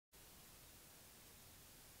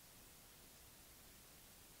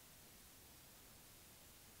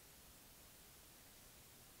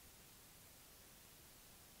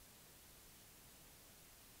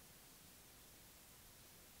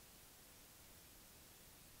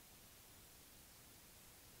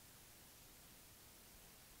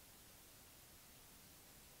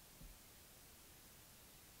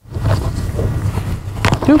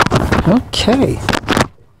Okay.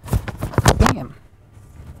 Damn.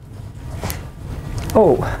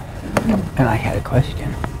 Oh, and I had a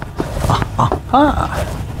question.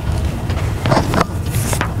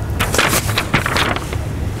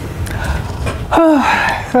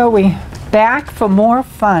 So we back for more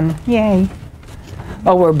fun. Yay.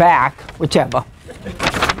 Oh, we're back. Whichever. You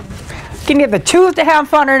can either choose to have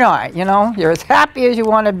fun or not, you know. You're as happy as you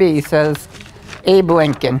want to be, says Abe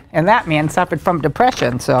Lincoln. And that man suffered from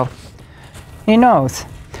depression, so he knows.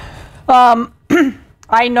 I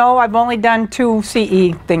know I've only done 2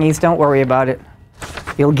 CE thingies. Don't worry about it.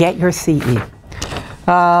 You'll get your CE.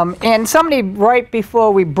 And somebody right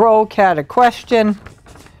before we broke had a question.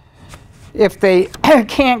 If they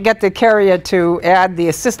can't get the carrier to add the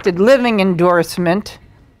assisted living endorsement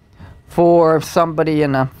for somebody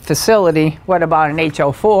in a facility, what about an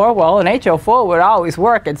HO4? Well, an HO4 would always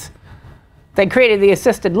work. They created the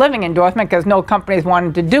assisted living endorsement because no companies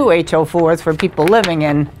wanted to do HO4s for people living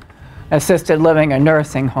in assisted living or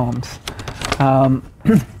nursing homes.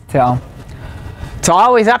 So it's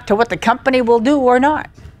always up to what the company will do or not.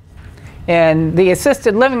 And the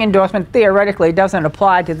assisted living endorsement theoretically doesn't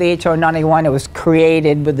apply to the HO91. It was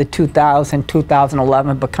created with the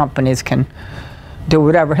 2011, but companies can do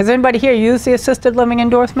whatever. Has anybody here used the assisted living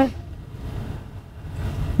endorsement?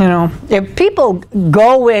 You know, if people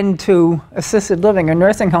go into assisted living or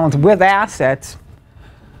nursing homes with assets,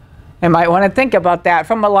 they might want to think about that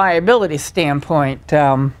from a liability standpoint.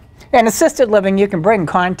 In assisted living, you can bring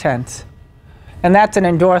contents, and that's an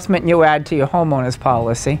endorsement you add to your homeowner's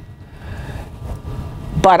policy.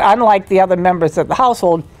 But unlike the other members of the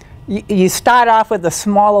household, you start off with a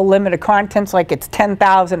smaller limit of contents, like it's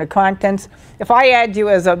 10,000 of contents. If I add you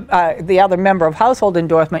as the other member of household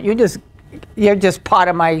endorsement, you're just part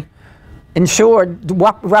of my insured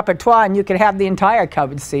repertoire, and you can have the entire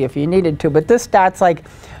coverage C if you needed to. But this starts like,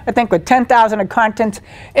 I think, with 10,000 of contents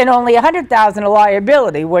and only 100,000 of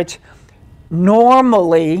liability, which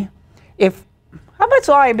normally, how much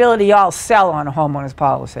liability y'all sell on a homeowner's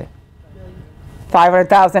policy?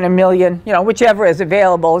 500,000, a million, you know, whichever is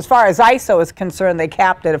available. As far as ISO is concerned, they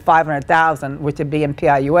capped it at 500,000, which would be in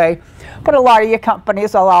PIUA. But a lot of your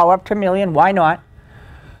companies allow up to $1 million. Why not?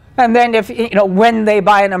 And then if, you know, when they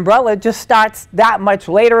buy an umbrella, it just starts that much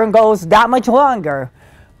later and goes that much longer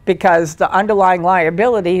because the underlying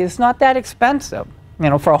liability is not that expensive. You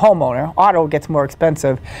know, for a homeowner, auto gets more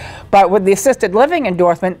expensive. But with the assisted living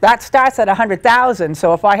endorsement, that starts at 100,000.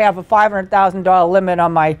 So if I have a $500,000 limit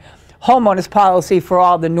on my homeowner's policy for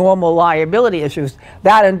all the normal liability issues,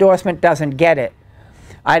 that endorsement doesn't get it.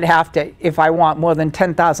 I'd have to, if I want more than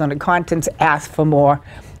 10,000 of contents, ask for more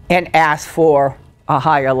and ask for a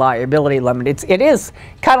higher liability limit. It is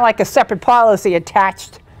kind of like a separate policy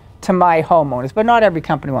attached to my homeowners, but not every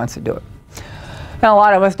company wants to do it. And a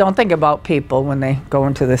lot of us don't think about people when they go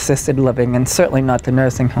into the assisted living, and certainly not the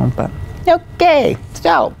nursing home. But okay,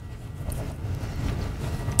 so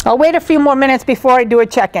I'll wait a few more minutes before I do a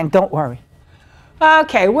check-in. Don't worry.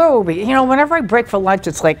 Okay, where were we? You know, whenever I break for lunch,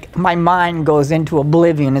 it's like my mind goes into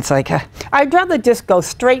oblivion. It's like, I'd rather just go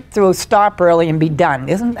straight through, stop early, and be done,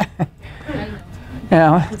 isn't it? You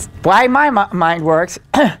know, it's why my mind works.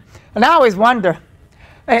 And I always wonder,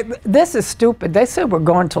 this is stupid. They said we're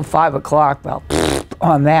going till 5 o'clock. Well,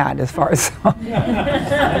 on that, as far as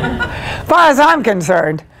I'm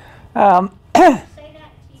concerned. Say that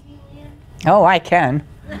TV land? Oh, I can.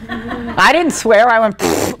 I didn't swear. I went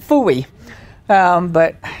phooey.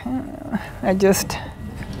 But I just,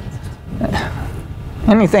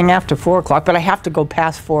 anything after 4 o'clock, but I have to go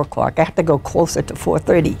past 4 o'clock. I have to go closer to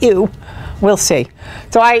 4:30. Ew. We'll see.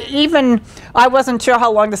 So I wasn't sure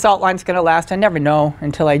how long this outline's going to last. I never know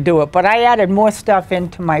until I do it. But I added more stuff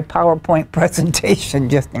into my PowerPoint presentation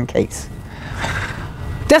just in case.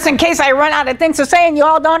 Just in case I run out of things to say and you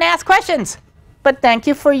all don't ask questions. But thank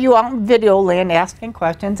you for you all in video land asking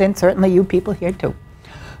questions, and certainly you people here too.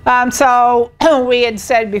 So we had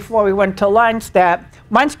said before we went to lunch that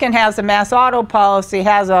Munchkin has a mass auto policy,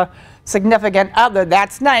 has a significant other.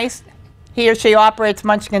 That's nice. He or she operates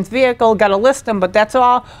Munchkin's vehicle, got to list them, but that's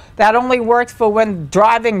all. That only works for when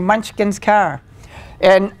driving Munchkin's car.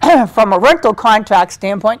 And from a rental contract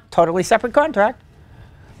standpoint, totally separate contract.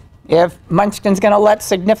 If Munchkin's going to let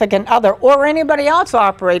significant other or anybody else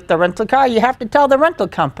operate the rental car, you have to tell the rental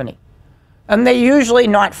company. And they're usually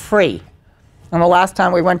not free. And the last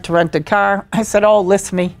time we went to rent a car, I said, oh,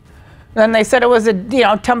 list me. Then they said it was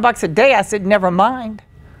 $10 a day. I said, never mind.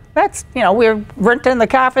 That's, we're renting the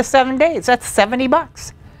car for 7 days. That's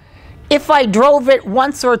 $70. If I drove it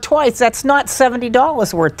once or twice, that's not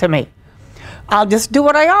 $70 worth to me. I'll just do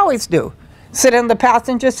what I always do. sit in the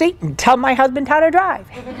passenger seat and tell my husband how to drive.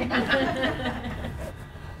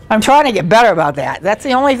 I'm trying to get better about that. That's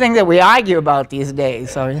the only thing that we argue about these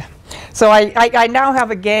days. So I now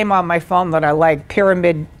have a game on my phone that I like,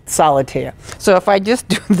 Pyramid Solitaire. So if I just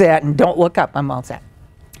do that and don't look up, I'm all set.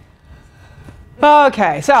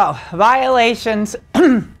 Okay, so violations,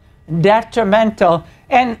 detrimental.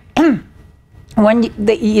 And when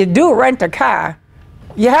you do rent a car,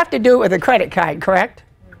 you have to do it with a credit card, correct?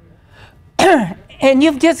 And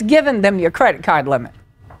you've just given them your credit card limit.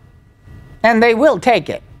 And they will take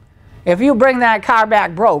it. If you bring that car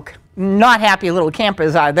back broke, not happy little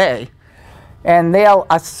campers are they. And they'll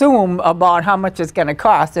assume about how much it's going to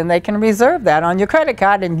cost, and they can reserve that on your credit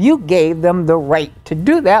card, and you gave them the right to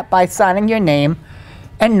do that by signing your name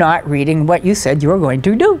and not reading what you said you were going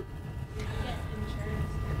to do.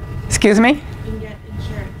 Excuse me? You can get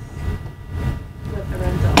insurance with the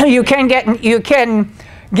rental. You can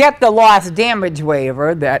get the loss damage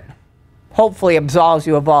waiver that hopefully absolves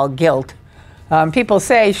you of all guilt. People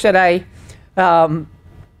say, should I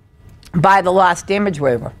buy the loss damage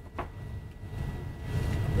waiver?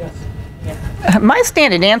 Yes. My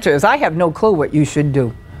standard answer is I have no clue what you should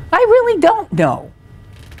do. I really don't know.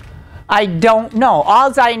 I don't know.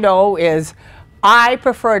 All I know is I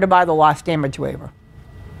prefer to buy the loss damage waiver.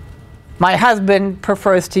 My husband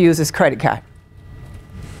prefers to use his credit card.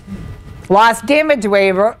 Loss damage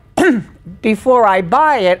waiver, before I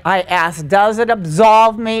buy it, I ask, does it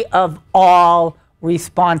absolve me of all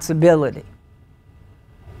responsibility?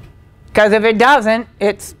 Because if it doesn't,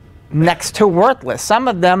 it's next to worthless. Some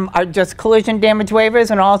of them are just collision damage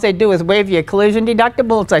waivers, and all they do is waive your collision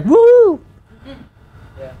deductible. It's like, woo!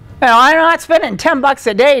 Yeah. Now, I'm not spending $10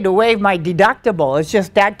 a day to waive my deductible. It's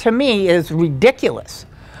just that, to me, is ridiculous.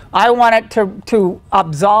 I want it to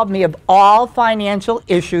absolve me of all financial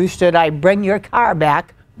issues should I bring your car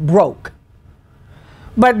back broke.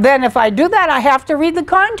 But then if I do that, I have to read the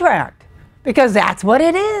contract, because that's what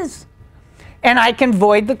it is. And I can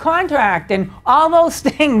void the contract, and all those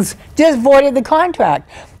things just voided the contract.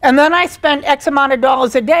 And then I spend X amount of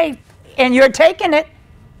dollars a day, and you're taking it.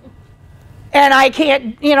 And I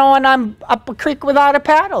can't, you know, and I'm up a creek without a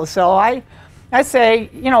paddle. So I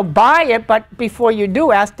say, you know, buy it, but before you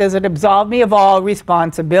do, ask, does it absolve me of all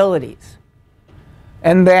responsibilities?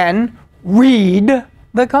 And then read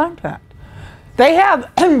the contract. They have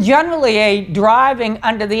generally a driving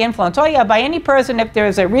under the influence. Oh yeah, by any person if there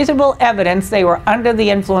is a reasonable evidence they were under the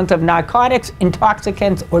influence of narcotics,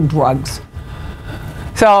 intoxicants, or drugs.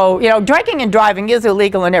 So, you know, drinking and driving is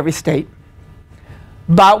illegal in every state.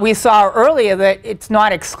 But we saw earlier that it's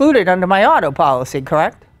not excluded under my auto policy,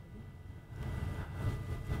 correct?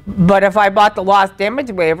 But if I bought the loss damage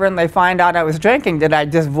waiver and they find out I was drinking, did I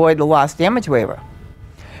just void the loss damage waiver?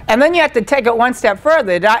 And then you have to take it one step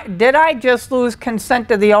further. Did I just lose consent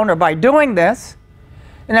to the owner by doing this?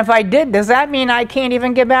 And if I did, does that mean I can't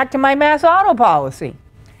even get back to my mass auto policy?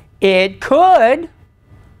 It could.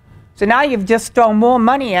 So now you've just thrown more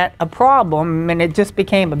money at a problem, and it just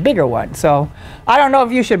became a bigger one. So I don't know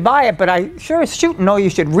if you should buy it, but I sure as shooting know you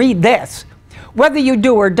should read this, whether you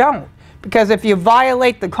do or don't. Because if you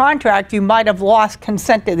violate the contract, you might have lost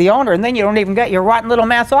consent to the owner, and then you don't even get your rotten little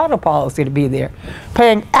mass auto policy to be there,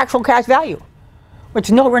 paying actual cash value,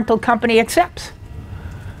 which no rental company accepts,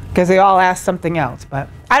 because they all ask something else. But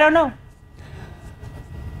I don't know.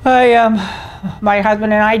 My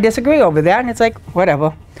husband and I disagree over that, and it's like,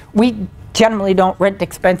 whatever. We generally don't rent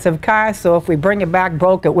expensive cars, so if we bring it back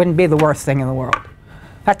broke, it wouldn't be the worst thing in the world.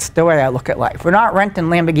 That's the way I look at life. We're not renting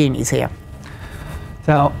Lamborghinis here.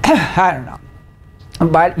 So, I don't know.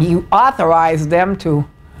 But you authorize them to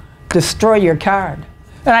destroy your card.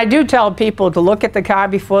 And I do tell people to look at the car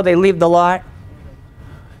before they leave the lot.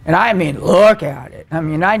 And I mean, look at it. I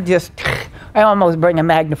mean, I almost bring a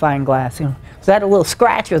magnifying glass. You know, is that a little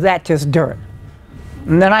scratch or is that just dirt?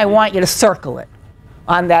 And then I want you to circle it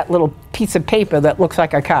on that little piece of paper that looks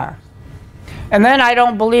like a car. And then I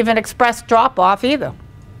don't believe in express drop-off either.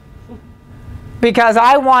 Because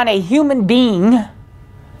I want a human being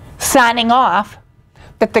signing off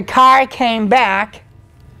that the car came back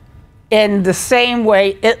in the same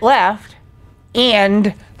way it left,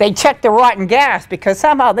 and they checked the rotten gas, because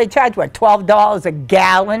somehow they charge, what, $12 a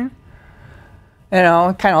gallon? You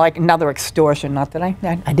know, kind of like another extortion. Not that I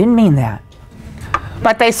didn't mean that.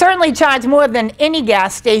 But they certainly charge more than any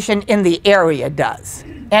gas station in the area does.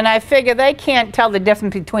 And I figure they can't tell the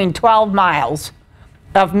difference between 12 miles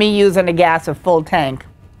of me using a gas of full tank.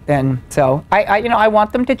 And so I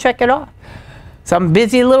want them to check it off. Some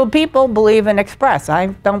busy little people believe in express. I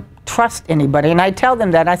don't trust anybody, and I tell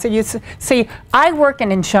them that. I said, see, I work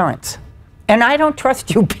in insurance, and I don't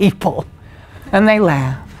trust you people. And they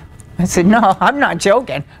laugh. I said, no, I'm not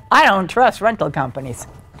joking. I don't trust rental companies.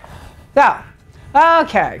 So,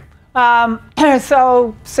 okay.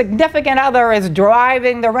 So significant other is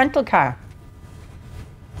driving the rental car.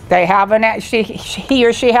 They have he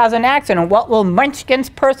or she has an accident. What will Munchkin's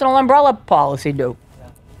personal umbrella policy do?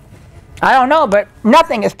 I don't know, but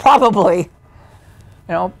nothing is probably,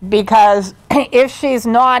 because if she's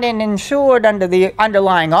not insured under the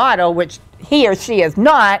underlying auto, which he or she is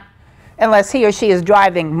not, unless he or she is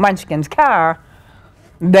driving Munchkin's car,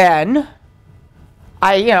 then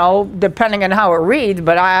depending on how it reads,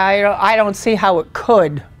 but I don't see how it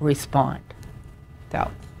could respond.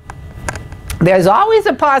 So there's always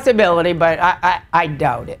a possibility, but I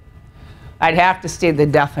doubt it. I'd have to see the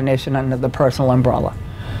definition under the personal umbrella.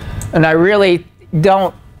 And I really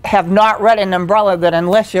have not read an umbrella that,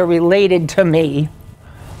 unless you're related to me,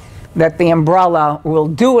 that the umbrella will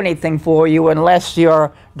do anything for you unless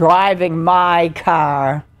you're driving my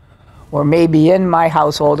car or maybe in my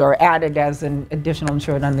household or added as an additional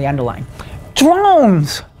insured on the underlying.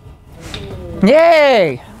 Drones!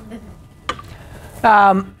 Yay!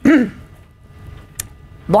 A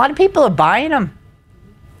lot of people are buying them.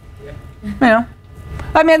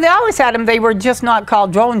 I mean, they always had them. They were just not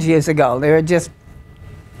called drones years ago. They were just,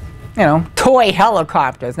 toy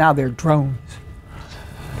helicopters. Now they're drones.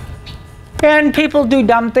 And people do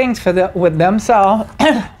dumb things with them. So,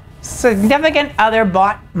 significant other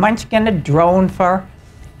bought Munchkin a drone for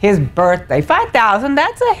his birthday. $5,000,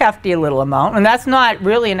 that's a hefty little amount. And that's not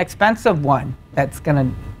really an expensive one that's going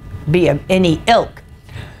to be of any ilk.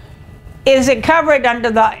 Is it covered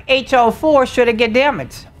under the HO4 should it get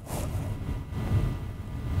damaged?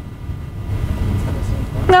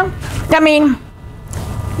 No. I mean,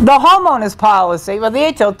 the homeowner's policy, well, the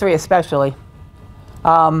HO3 especially,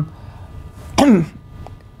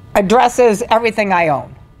 addresses everything I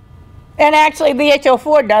own. And actually, the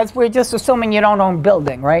HO4 does. We're just assuming you don't own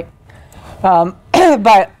building, right?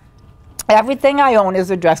 But everything I own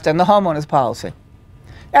is addressed in the homeowner's policy.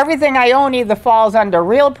 Everything I own either falls under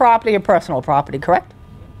real property or personal property, correct?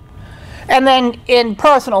 And then in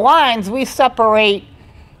personal lines, we separate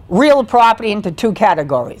real property into two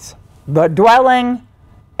categories: the dwelling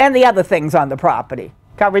and the other things on the property.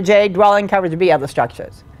 Coverage A, dwelling; coverage B, other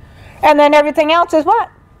structures. And then everything else is what?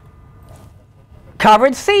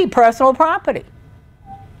 Coverage C, personal property.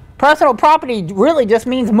 Personal property really just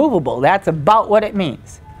means movable. That's about what it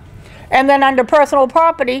means. And then under personal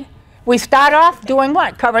property, we start off doing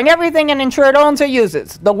what? Covering everything an insured owns or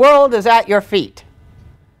uses. The world is at your feet.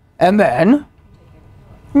 And then,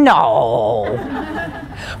 no.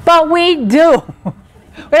 But we do.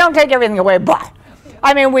 We don't take everything away, but,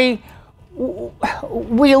 I mean, we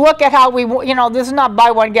look at how this is not buy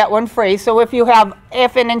one, get one free. So if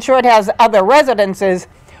an insured has other residences,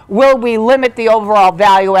 will we limit the overall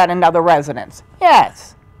value at another residence?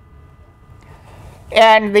 Yes.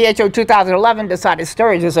 And the HO 2011 decided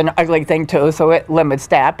storage is an ugly thing too, so it limits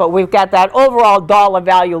that. But we've got that overall dollar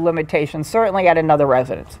value limitation, certainly at another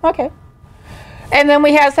residence. Okay. And then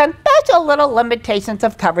we have some special little limitations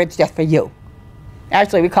of coverage just for you.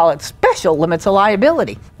 Actually, we call it special limits of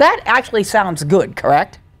liability. That actually sounds good,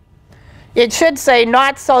 correct? It should say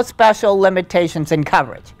not so special limitations in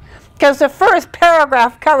coverage, because the first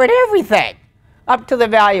paragraph covered everything up to the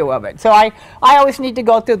value of it. So I always need to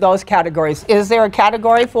go through those categories. Is there a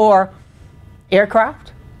category for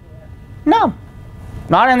aircraft? No,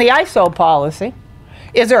 not in the ISO policy.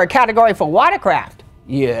 Is there a category for watercraft?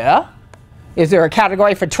 Yeah. Is there a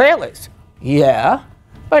category for trailers? Yeah,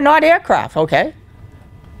 but not aircraft, okay?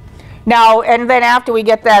 Now, and then after we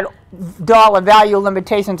get that dollar value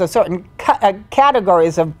limitations of certain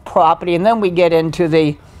categories of property, and then we get into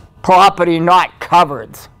the property not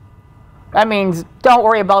covered. That means don't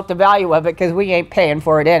worry about the value of it because we ain't paying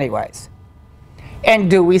for it anyways. And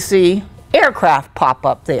do we see aircraft pop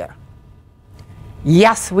up there?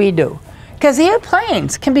 Yes, we do. Because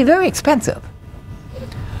airplanes can be very expensive.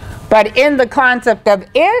 But in the concept of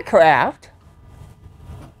aircraft,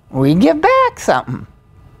 we give back something.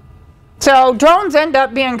 So drones end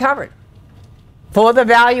up being covered for the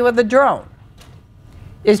value of the drone.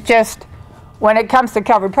 It's just when it comes to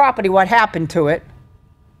covered property, what happened to it?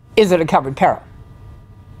 Is it a covered peril?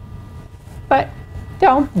 But,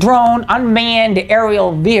 drone, unmanned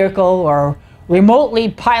aerial vehicle, or remotely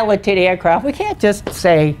piloted aircraft, we can't just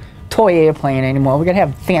say toy airplane anymore. We're going to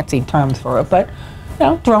have fancy terms for it, but,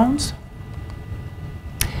 drones.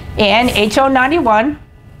 And HO 91,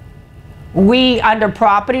 we, under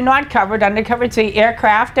property not covered, under coverage C,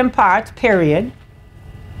 aircraft and parts, period.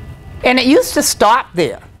 And it used to stop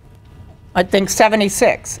there. I think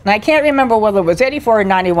 76. And I can't remember whether it was 84 or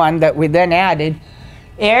 91 that we then added.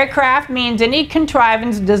 Aircraft means any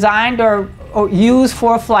contrivance designed or used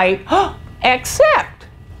for flight, except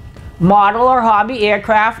model or hobby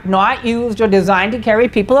aircraft not used or designed to carry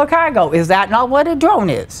people or cargo. Is that not what a drone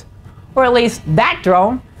is? Or at least that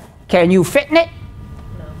drone. Can you fit in it?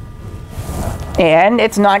 No. And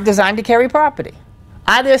it's not designed to carry property.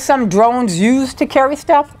 Are there some drones used to carry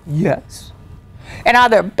stuff? Yes. And are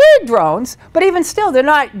there big drones? But even still, they're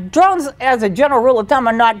not, drones as a general rule of thumb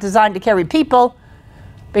are not designed to carry people,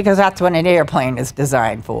 because that's what an airplane is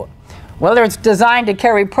designed for. Whether it's designed to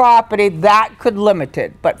carry property, that could limit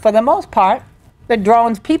it. But for the most part, the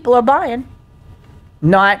drones people are buying,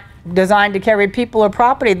 not designed to carry people or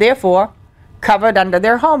property, therefore covered under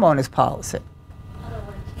their homeowner's policy.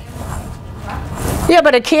 Yeah,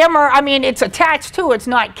 but a camera, I mean, it's attached to, it's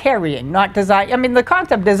not carrying, not designed. I mean, the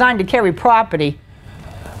concept designed to carry property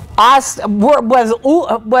was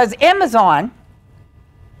Amazon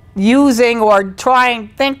using or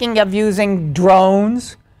thinking of using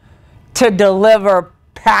drones to deliver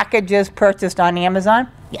packages purchased on Amazon?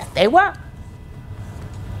 Yes, they were.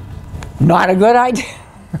 Not a good idea.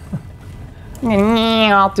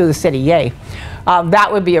 All through the city, yay.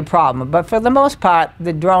 That would be a problem. But for the most part,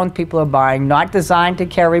 the drone people are buying, not designed to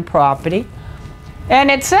carry property.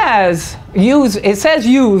 And it says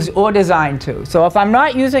used or designed to. So if I'm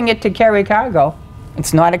not using it to carry cargo,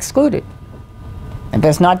 it's not excluded. If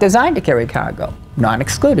it's not designed to carry cargo, not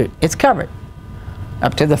excluded. It's covered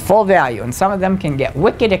up to the full value. And some of them can get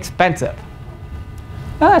wicked expensive.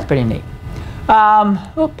 Oh, that's pretty neat.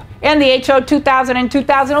 And the HO 2000 and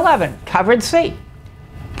 2011, covered C.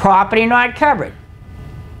 Property not covered.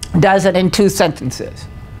 Does it in 2 sentences.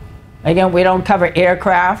 Again, we don't cover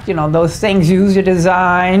aircraft, you know, those things used or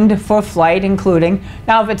designed for flight, including.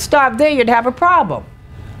 Now, if it stopped there, you'd have a problem.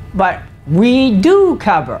 But we do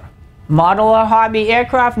cover model or hobby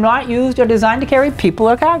aircraft not used or designed to carry people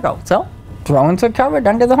or cargo. So, drones are covered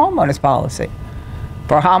under the homeowner's policy.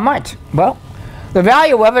 For how much? Well, the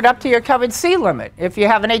value of it up to your covered C limit. If you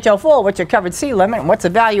have an HO4, what's your covered C limit and what's the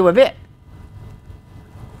value of it?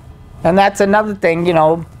 And that's another thing, you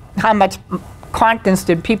know, how much contents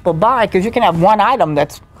did people buy? Because you can have one item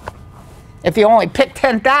that's, if you only pick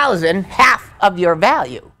 10,000, half of your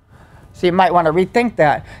value. So you might want to rethink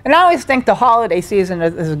that. And I always think the holiday season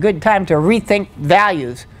is a good time to rethink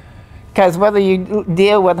values. Because whether you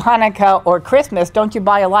deal with Hanukkah or Christmas, don't you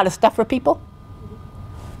buy a lot of stuff for people?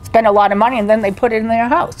 Spend a lot of money and then they put it in their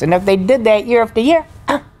house. And if they did that year after year,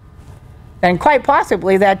 then quite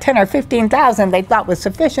possibly that 10 or 15,000 they thought was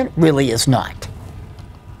sufficient really is not.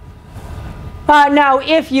 Now,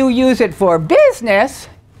 if you use it for business,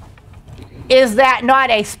 is that not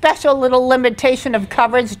a special little limitation of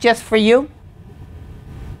coverage just for you?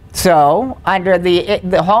 So, under the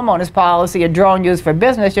homeowner's policy, a drone used for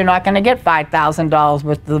business, you're not going to get $5,000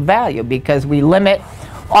 worth of value because we limit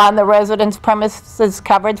on the residence premises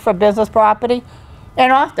coverage for business property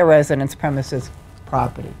and off the residence premises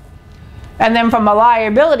property. And then from a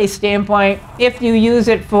liability standpoint, if you use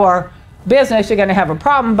it for business, you're going to have a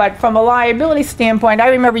problem. But from a liability standpoint, I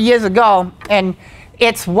remember years ago, and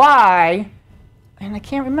it's why, and I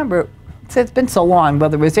can't remember, it's been so long,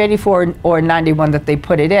 whether it was 84 or 91 that they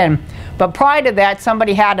put it in. But prior to that,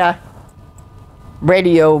 somebody had a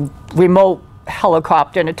radio remote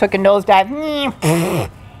helicopter, and it took a nosedive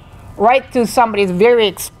right through somebody's very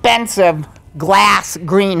expensive glass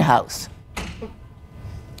greenhouse.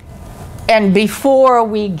 And before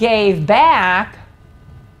we gave back,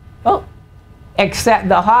 except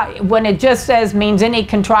when it just says means any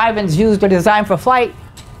contrivance used or designed for flight,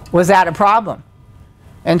 was that a problem?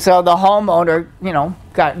 And so the homeowner, you know,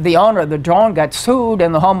 the owner of the drone got sued,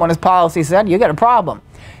 and the homeowner's policy said, you got a problem.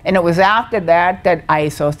 And it was after that that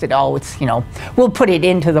ISO said, oh, it's, you know, we'll put it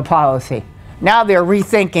into the policy. Now they're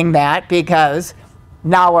rethinking that because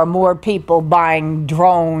now are more people buying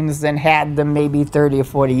drones than had them maybe 30 or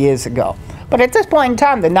 40 years ago. But at this point in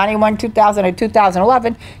time, the 91, 2000, or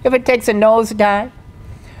 2011, if it takes a nosedive,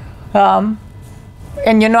 and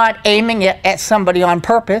you're not aiming it at somebody on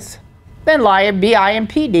purpose, then BI and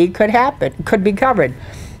PD could happen, could be covered.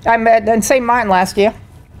 I'm in St. Martin last year.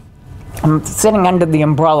 I'm sitting under the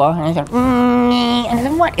umbrella, and I said, and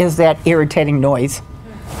then what is that irritating noise?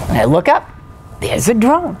 And I look up, there's a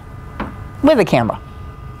drone with a camera.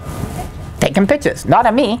 Taking pictures, not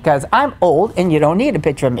of me, because I'm old and you don't need a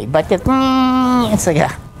picture of me, but just, it's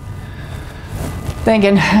like,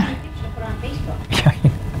 thinking,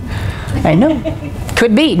 I know,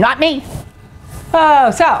 could be, not me.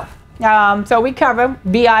 Oh, so we cover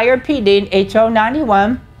BI or PD in HO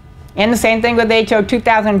 91, And the same thing with HO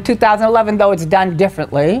 2000 and 2011, though it's done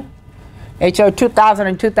differently. HO 2000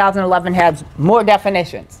 and 2011 has more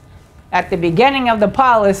definitions. At the beginning of the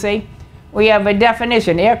policy, we have a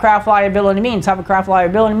definition. Aircraft liability means, hovercraft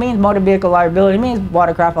liability means, motor vehicle liability means,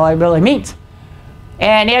 watercraft liability means.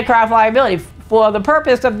 And aircraft liability, for the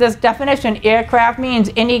purpose of this definition, aircraft means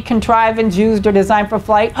any contrivance used or designed for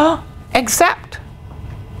flight, except.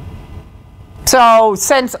 So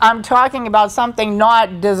since I'm talking about something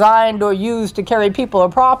not designed or used to carry people or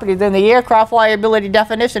property, then the aircraft liability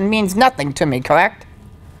definition means nothing to me, correct?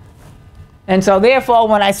 And so therefore,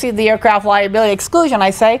 when I see the aircraft liability exclusion,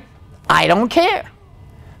 I say, I don't care.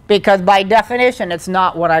 Because by definition, it's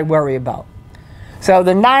not what I worry about. So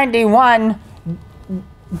the 91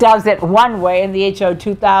 does it one way, and the HO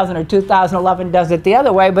 2000 or 2011 does it the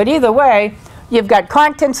other way. But either way, you've got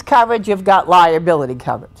contents coverage, you've got liability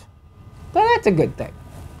coverage. So that's a good thing.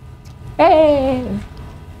 Hey.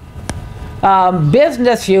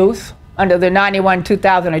 Business use, under the 91,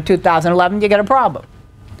 2000, or 2011, you get a problem.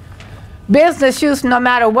 Business use, no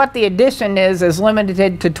matter what the addition is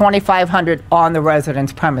limited to 2,500 on the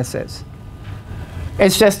residence premises.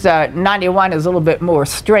 It's just 91 is a little bit more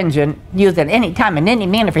stringent, used at any time in any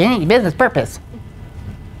manner for any business purpose.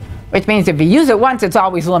 Which means if you use it once, it's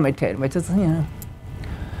always limited, which is, you know.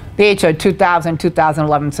 The HO 2000,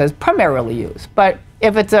 2011 says primarily used. But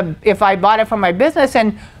if I bought it for my business,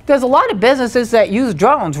 and there's a lot of businesses that use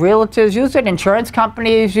drones. Realtors use it, insurance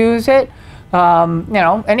companies use it, you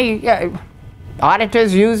know, any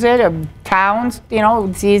auditors use it, towns, you know,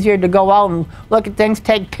 it's easier to go out and look at things,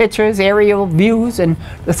 take pictures, aerial views, and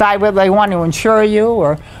decide whether they want to insure you,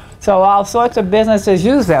 or so all sorts of businesses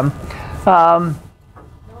use them.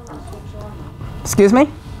 Excuse me?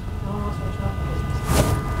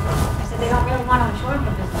 They don't really want to insure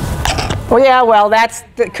for business. Well, yeah, well, that's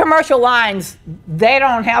the commercial lines, they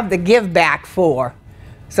don't have the give back for.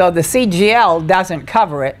 So the CGL doesn't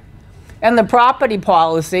cover it. And the property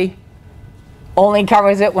policy only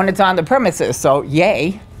covers it when it's on the premises. So,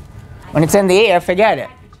 yay. When it's in the air, forget it.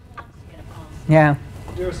 Yeah.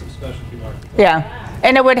 There are some specialty markets. Yeah.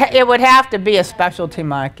 And it would have to be a specialty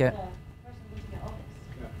market.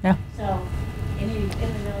 Yeah. So, in the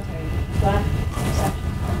military, you've got exceptions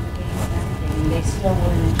from the games and everything, and they still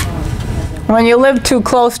wouldn't insure because of. When you live too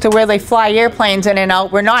close to where they fly airplanes in and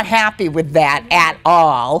out, we're not happy with that at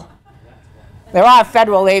all. There are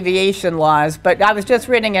federal aviation laws, but I was just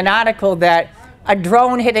reading an article that a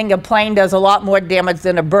drone hitting a plane does a lot more damage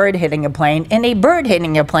than a bird hitting a plane, and a bird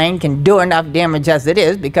hitting a plane can do enough damage as it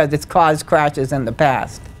is because it's caused crashes in the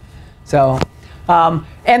past. So,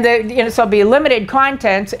 so be limited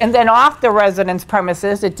contents, and then off the residence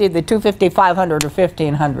premises, it's either 250, 500, or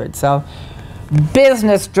 1,500. So,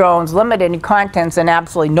 business drones, limited contents, and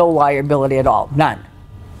absolutely no liability at all, none.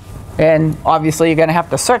 And obviously, you're going to have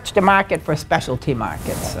to search the market for specialty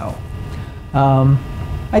markets. So,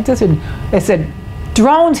 I said,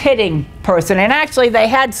 drones hitting person, and actually they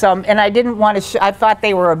had some, and I didn't want to. I thought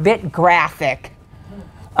they were a bit graphic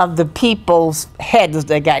of the people's heads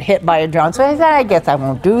that got hit by a drone. So I said, I guess I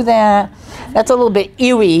won't do that. That's a little bit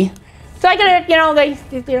eerie. So I got they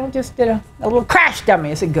just did a little crash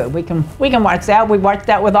dummy. I said, good, we can watch that. We watch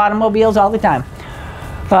that with automobiles all the time.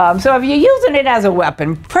 So if you're using it as a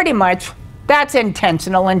weapon, pretty much that's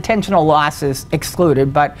intentional. Intentional loss is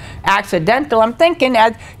excluded, but accidental, I'm thinking,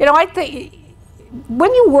 I think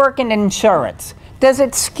when you work in insurance, does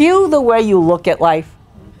it skew the way you look at life?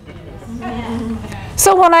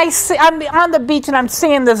 So when I'm on the beach and I'm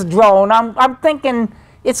seeing this drone, I'm thinking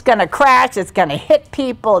it's going to crash, it's going to hit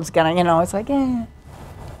people, it's going to, it's like,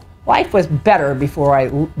 Life was better before I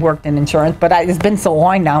worked in insurance, but it's been so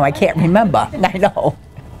long now I can't remember. I know.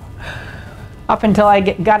 Up until I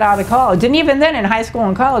got out of college. And even then in high school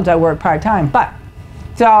and college I worked part-time. But,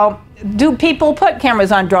 so, do people put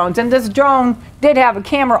cameras on drones? And this drone did have a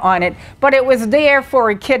camera on it, but it was there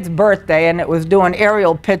for a kid's birthday, and it was doing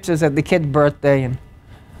aerial pictures of the kid's birthday.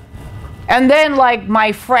 And then, like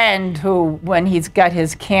my friend who, when he's got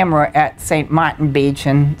his camera at St. Martin Beach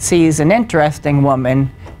and sees an interesting woman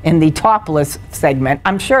in the topless segment,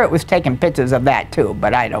 I'm sure it was taking pictures of that too,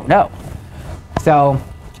 but I don't know. So,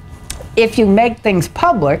 if you make things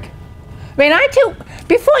public,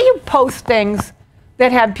 before you post things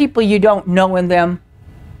that have people you don't know in them,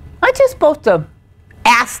 aren't you supposed to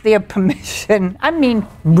ask their permission?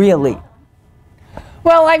 Really?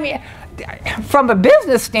 Well, from a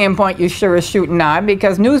business standpoint, you sure are shooting on,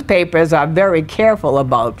 because newspapers are very careful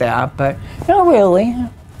about that, but really.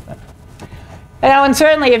 And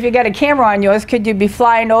certainly if you got a camera on yours, could you be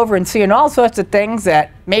flying over and seeing all sorts of things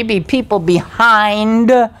that maybe people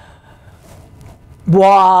behind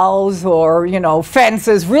walls or, you know,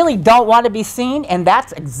 fences really don't want to be seen, and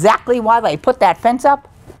that's exactly why they put that fence up.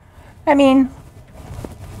 I mean,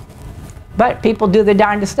 but people do the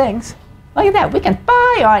darndest things. Look at that, we can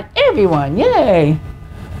spy on everyone, yay!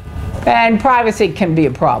 And privacy can be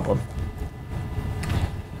a problem.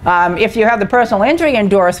 If you have the personal injury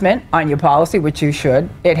endorsement on your policy, which you should,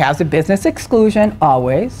 it has a business exclusion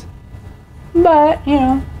always. But, you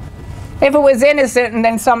know, if it was innocent and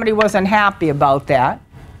then somebody wasn't happy about that,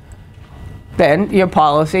 then your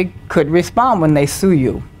policy could respond when they sue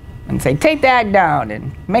you and say, take that down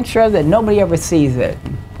and make sure that nobody ever sees it,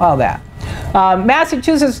 all that.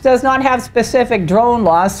 Massachusetts does not have specific drone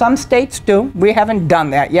laws. Some states do. We haven't done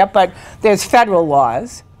that yet, but there's federal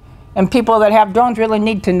laws. And people that have drones really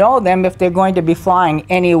need to know them if they're going to be flying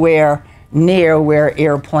anywhere near where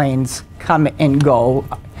airplanes come and go.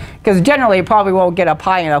 Because generally you probably won't get up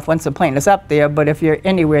high enough once the plane is up there, but if you're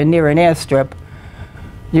anywhere near an airstrip,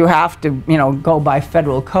 you have to, you know, go by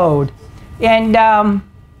federal code. And, no,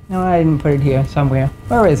 I didn't put it here somewhere.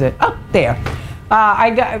 Where is it? Up there.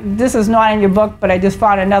 This is not in your book, but I just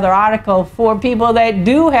found another article for people that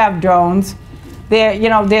do have drones. There, you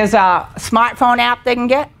know, there's a smartphone app they can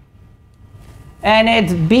get. And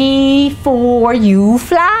it's Before You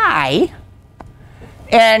Fly.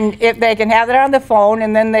 And if they can have it on the phone,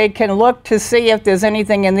 and then they can look to see if there's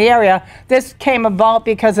anything in the area. This came about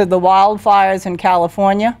because of the wildfires in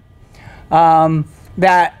California.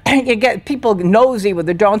 That you get people nosy with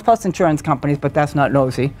the drones, plus insurance companies, but that's not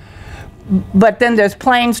nosy. But then there's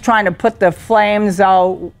planes trying to put the flames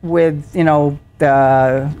out with, you know,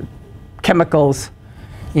 the chemicals.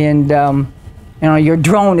 And you know, your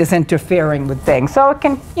drone is interfering with things. So it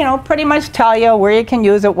can, you know, pretty much tell you where you can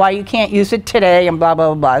use it, why you can't use it today, and blah,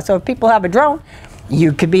 blah, blah. So if people have a drone,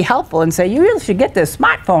 you could be helpful and say, you really should get this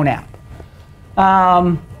smartphone app.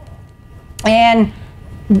 And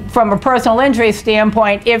from a personal injury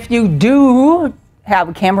standpoint, if you do have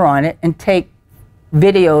a camera on it and take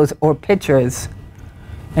videos or pictures,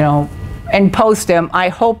 you know, and post them, I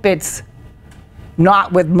hope it's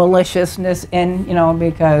not with maliciousness in, you know,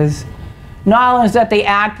 because not only is that the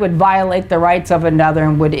act would violate the rights of another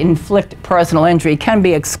and would inflict personal injury, can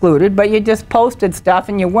be excluded, but you just posted stuff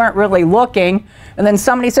and you weren't really looking, and then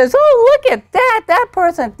somebody says, oh, look at that, that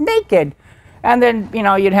person's naked. And then, you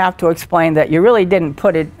know, you'd have to explain that you really didn't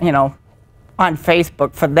put it, you know, on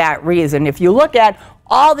Facebook for that reason. If you look at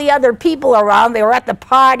all the other people around, they were at the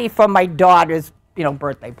party for my daughter's, you know,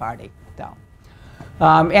 birthday party. So.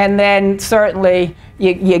 And then certainly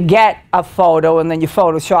you get a photo and then you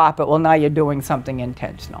Photoshop it. Well, now you're doing something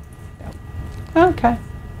intentional. So. Okay.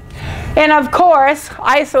 And of course,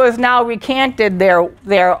 ISO has now recanted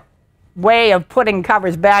their way of putting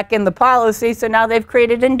coverage back in the policy, so now they've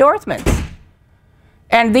created endorsements.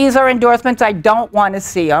 And these are endorsements I don't want to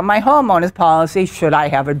see on my homeowner's policy should I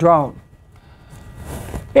have a drone.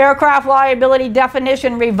 Aircraft liability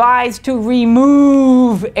definition revised to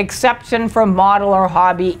remove exception for model or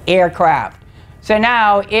hobby aircraft. So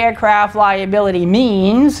now aircraft liability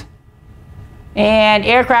means, and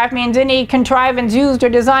aircraft means any contrivance used or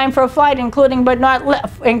designed for a flight, including but not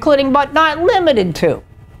limited to.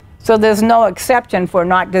 So there's no exception for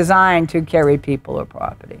not designed to carry people or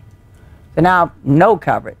property. So now no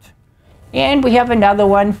coverage. And we have another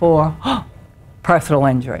one for personal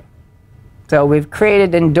injury. So we've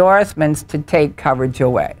created endorsements to take coverage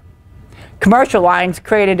away. Commercial lines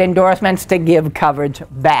created endorsements to give coverage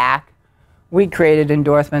back. We created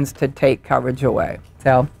endorsements to take coverage away.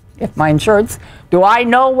 So if my insurance, do I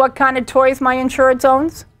know what kind of toys my insurance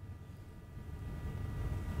owns?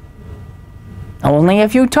 Only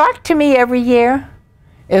if you talk to me every year.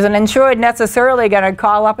 Is an insured necessarily going to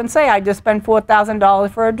call up and say, I just spent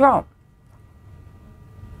 $4,000 for a drone?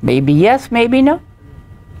 Maybe yes, maybe no.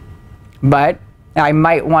 But I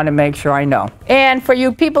might want to make sure I know. And for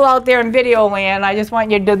you people out there in video land, I just want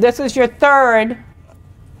you to do, this is your third,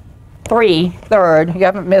 you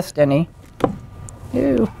haven't missed any.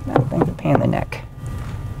 Ooh, that thing's a pain in the neck.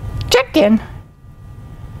 Chicken.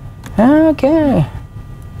 Okay.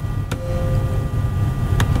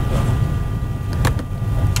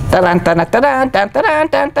 So you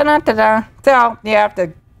have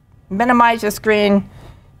to minimize your screen,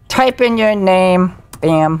 type in your name,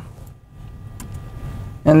 bam,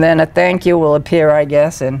 and then a thank you will appear, I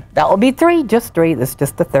guess, and that will be 3, just 3. This is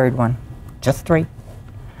just the third one, just 3.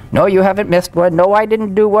 No, you haven't missed one. No, I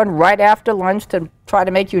didn't do one right after lunch to try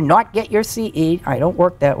to make you not get your CE. I don't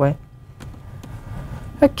work that way.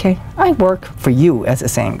 Okay, I work for you, as the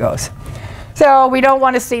saying goes. So we don't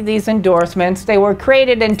want to see these endorsements. They were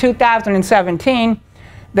created in 2017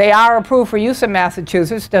 They are approved for use in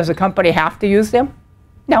Massachusetts. Does a company have to use them?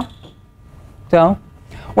 No. So,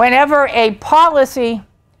 whenever a policy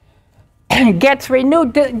gets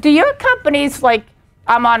renewed, do your companies, like,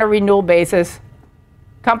 I'm on a renewal basis,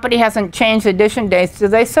 company hasn't changed edition dates, do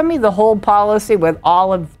they send me the whole policy with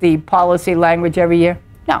all of the policy language every year?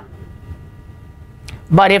 No.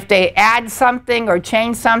 But if they add something or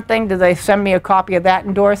change something, do they send me a copy of that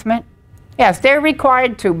endorsement? Yes, they're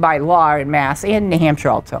required to by law in Mass and New Hampshire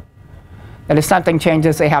also. That if something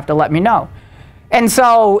changes, they have to let me know. And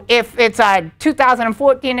so if it's a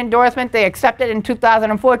 2014 endorsement, they accept it in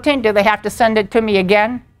 2014, do they have to send it to me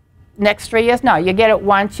again next 3 years? No, you get it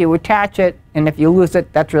once, you attach it, and if you lose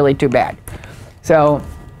it, that's really too bad. So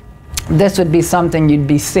this would be something you'd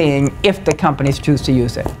be seeing if the companies choose to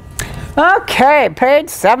use it. Okay, page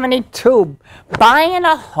 72, buying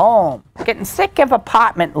a home, getting sick of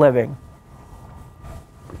apartment living.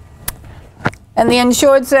 And the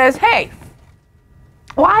insured says, hey,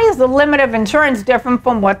 why is the limit of insurance different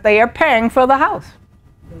from what they are paying for the house?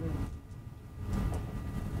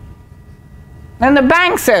 And the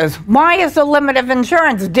bank says, why is the limit of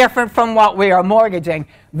insurance different from what we are mortgaging?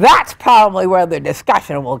 That's probably where the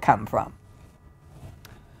discussion will come from.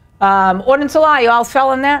 Ordinance of law, you all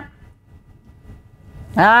selling that?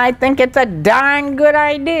 I think it's a darn good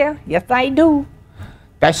idea. Yes, I do.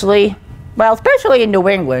 Especially in New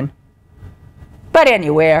England, but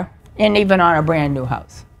anywhere, and even on a brand new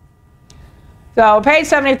house. So page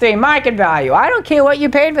 73, market value. I don't care what you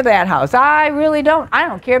paid for that house. I really don't. I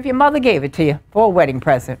don't care if your mother gave it to you for a wedding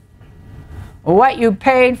present. What you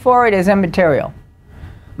paid for it is immaterial.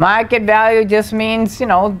 Market value just means, you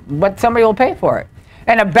know, what somebody will pay for it.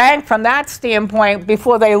 And a bank, from that standpoint,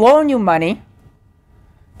 before they loan you money,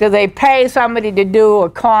 do they pay somebody to do a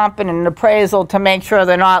comp and an appraisal to make sure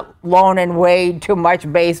they're not loaning way too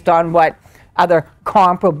much based on what other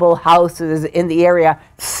comparable houses in the area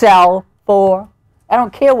sell for? I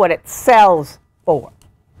don't care what it sells for.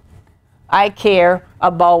 I care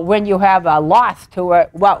about when you have a loss to it,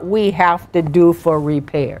 what we have to do for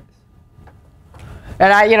repairs.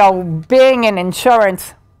 And you know, being in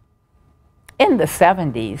insurance in the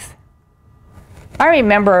 70s, I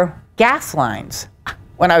remember gas lines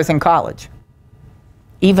when I was in college,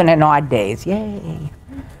 even in odd days. Yay.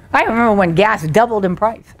 I remember when gas doubled in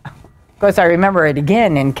price. Of course, I remember it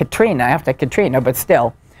again in Katrina, after Katrina, but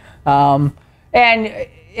still. And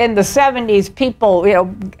in the 70s, people, you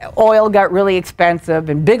know, oil got really expensive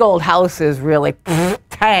and big old houses really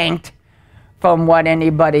tanked from what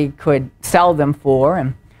anybody could sell them for.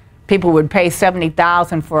 And people would pay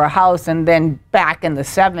 $70,000 for a house, and then back in the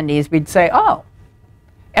 70s, we'd say, oh,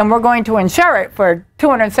 and we're going to insure it for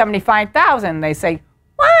 $275,000. They say,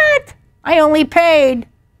 what? I only paid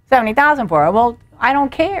 $70,000 for it. Well, I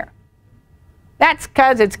don't care. That's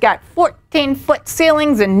because it's got 14-foot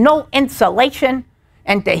ceilings and no insulation,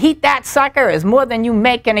 and to heat that sucker is more than you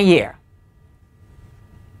make in a year.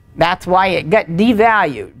 That's why it got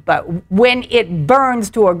devalued. But when it burns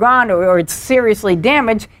to a ground or it's seriously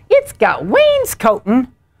damaged, it's got wainscoting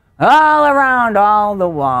all around all the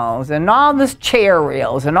walls and all this chair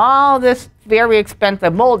rails and all this very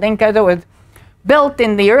expensive molding, because it was built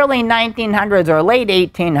in the early 1900s or late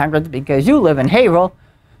 1800s, because you live in Haverhill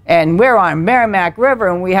and we're on Merrimack River,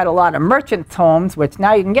 and we had a lot of merchants' homes, which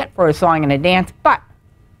now you can get for a song and a dance. But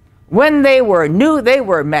when they were new, they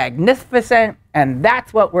were magnificent, and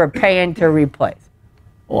that's what we're paying to replace.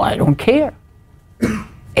 Well, I don't care.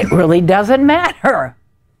 It really doesn't matter.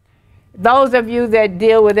 Those of you that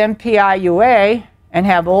deal with MPIUA and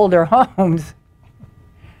have older homes,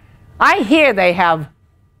 I hear they have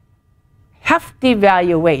hefty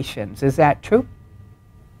valuations. Is that true?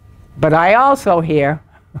 But I also hear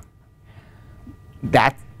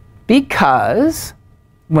that's because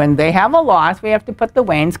when they have a loss, we have to put the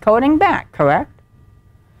wainscoting back, correct?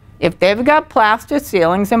 If they've got plaster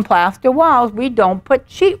ceilings and plaster walls, we don't put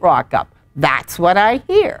sheetrock up. That's what I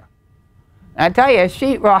hear. I tell you,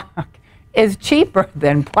 sheetrock is cheaper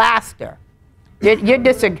than plaster. You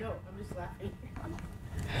disagree? No, I'm just laughing.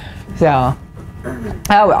 So,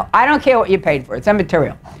 oh well, I don't care what you paid for. It's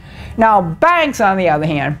immaterial. Now, banks, on the other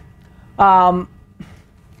hand,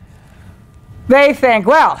 they think,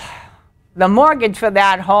 well, the mortgage for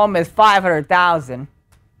that home is $500,000,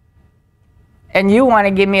 and you want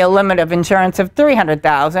to give me a limit of insurance of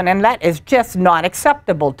 $300,000, and that is just not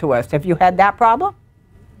acceptable to us. Have you had that problem?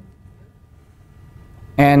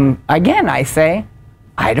 And again, I say,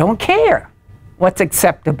 I don't care what's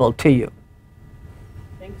acceptable to you.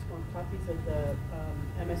 Banks want copies of the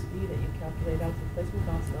MSB that you calculate out the replacement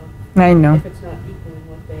cost of. I know. If it's not equaling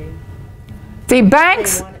what they See,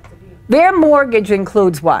 banks, want it to be. Their mortgage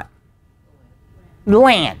includes what?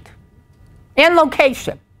 Land and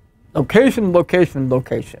location. Location, location,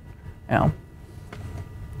 location. You know,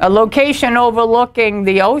 a location overlooking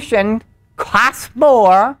the ocean costs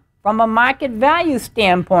more from a market value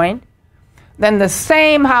standpoint than the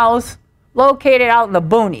same house located out in the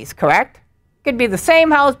boonies, correct? Could be the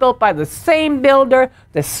same house built by the same builder,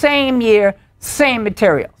 the same year, same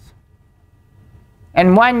materials.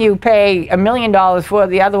 And one you pay $1 million for,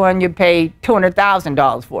 the other one you pay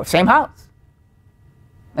 $200,000 for. Same house.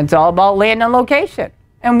 It's all about land and location.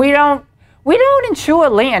 And we don't insure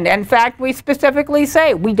land. In fact, we specifically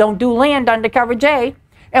say we don't do land under coverage A,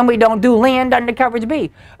 and we don't do land under coverage B.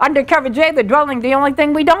 Under coverage A, the dwelling, the only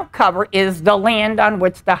thing we don't cover is the land on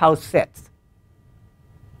which the house sits.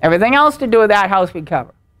 Everything else to do with that house we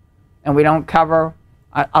cover. And we don't cover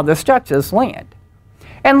other structures, land.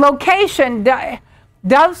 And location,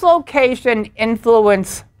 does location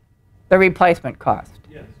influence the replacement cost?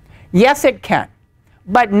 Yes. Yes, it can,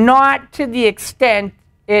 but not to the extent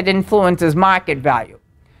it influences market value.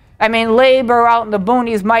 I mean, labor out in the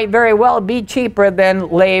boonies might very well be cheaper than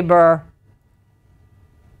labor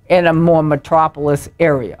in a more metropolis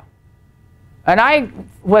area. And I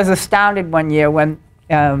was astounded one year when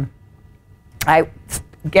I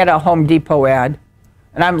get a Home Depot ad,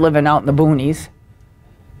 and I'm living out in the boonies,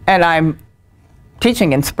 and I'm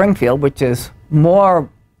teaching in Springfield, which is more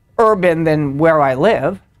urban than where I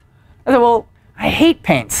live. I said, well, I hate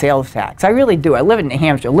paying sales tax. I really do. I live in New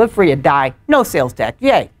Hampshire. Live free or die. No sales tax.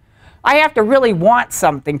 Yay. I have to really want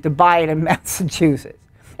something to buy it in Massachusetts.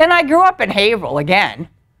 And I grew up in Haverhill, again,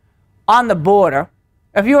 on the border.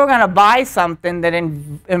 If you were going to buy something that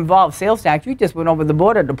involved sales tax, you just went over the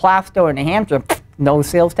border to Plaistow in New Hampshire. No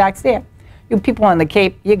sales tax there. You people on the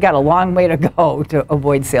Cape, you got a long way to go to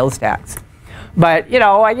avoid sales tax. But, you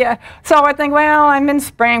know, so I think, well, I'm in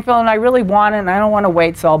Springfield and I really want it and I don't want to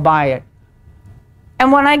wait, so I'll buy it.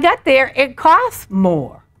 And when I got there, it cost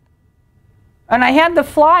more. And I had the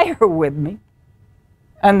flyer with me.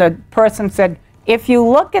 And the person said, if you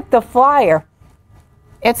look at the flyer,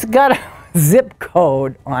 it's got a zip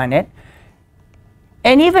code on it.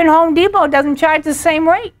 And even Home Depot doesn't charge the same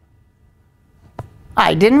rate.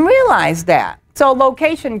 I didn't realize that. So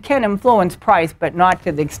location can influence price, but not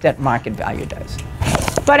to the extent market value does.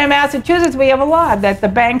 But in Massachusetts, we have a law that the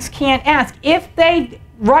banks can't ask. If they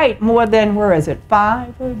write more than, where is it,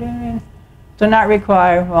 5? So not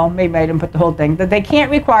require, well, maybe I didn't put the whole thing, that they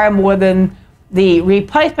can't require more than the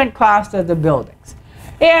replacement cost of the buildings.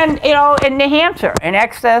 And, you know, in New Hampshire, in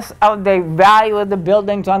excess of the value of the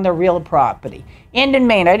buildings on the real property. And in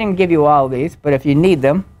Maine, I didn't give you all these, but if you need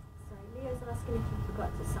them. So Leo's asking if you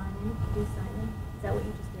forgot to sign in. Did you sign in? Is that what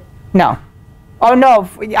you just did? No. Oh, no,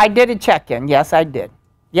 I did a check-in. Yes, I did.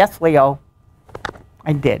 Yes, Leo,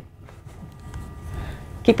 I did.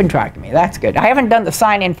 Keeping track of me, that's good. I haven't done the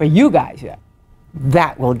sign-in for you guys yet.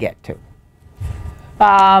 That we'll get to.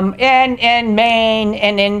 In Maine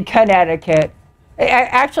and in Connecticut.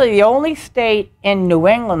 Actually, the only state in New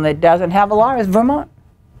England that doesn't have a law is Vermont.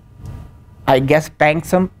 I guess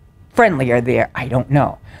banks are friendlier there. I don't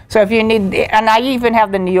know. So if you need, and I even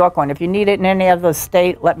have the New York one. If you need it in any other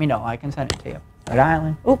state, let me know. I can send it to you. Rhode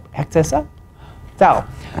Island. Oop, excess up. So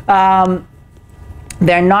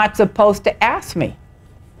they're not supposed to ask me.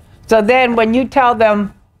 So then when you tell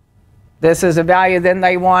them this is a value, then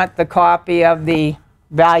they want the copy of the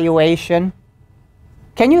valuation.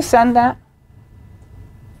 Can you send that?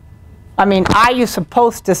 I mean, are you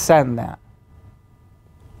supposed to send that?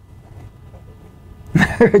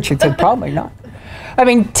 She said, probably not. I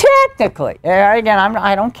mean, technically, again,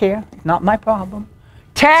 I don't care. It's not my problem.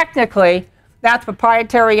 Technically, that's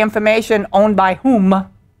proprietary information owned by whom?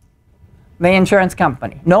 The insurance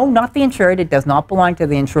company. No, not the insured. It does not belong to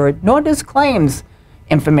the insured, nor does claims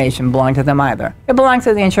information belong to them either. It belongs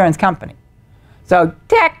to the insurance company. So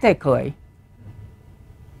technically,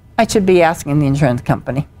 I should be asking the insurance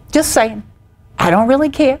company. Just saying. I don't really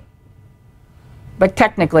care. But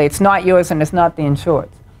technically, it's not yours and it's not the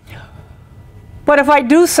insured's. But if I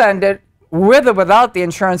do send it with or without the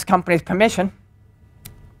insurance company's permission,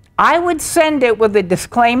 I would send it with a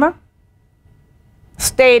disclaimer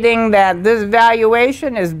stating that this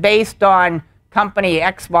valuation is based on company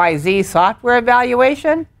XYZ software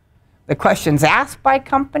evaluation, the questions asked by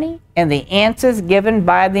company, and the answers given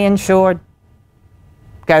by the insured.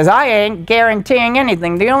 Because I ain't guaranteeing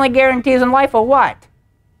anything. The only guarantees in life are what?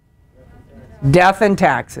 Death and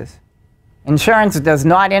taxes. Insurance does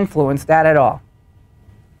not influence that at all.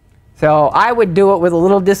 So I would do it with a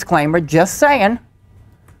little disclaimer, just saying.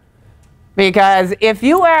 Because if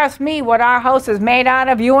you ask me what our house is made out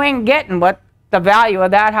of, you ain't getting what the value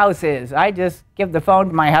of that house is. I just give the phone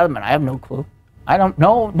to my husband. I have no clue. I don't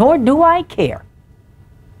know, nor do I care.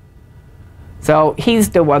 So he's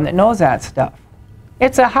the one that knows that stuff.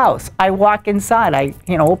 It's a house. I walk inside. I,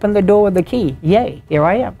 open the door with the key. Yay, here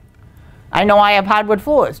I am. I know I have hardwood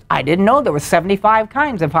floors. I didn't know there were 75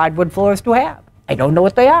 kinds of hardwood floors to have. I don't know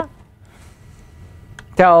what they are.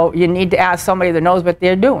 So you need to ask somebody that knows what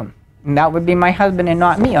they're doing. And that would be my husband and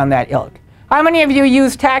not me on that ilk. How many of you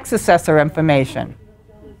use tax assessor information?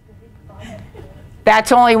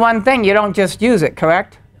 That's only one thing. You don't just use it,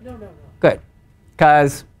 correct? No, no, no. Good.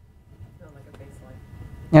 Because, It's not like a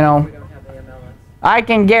baseline. you know, We don't have the MLS. I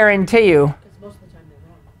can guarantee you. Because most of the time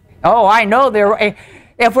they're wrong. Oh, I know they're.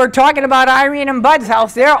 If we're talking about Irene and Bud's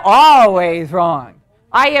house, they're always wrong.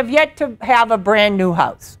 I have yet to have a brand new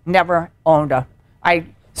house. Never owned a. I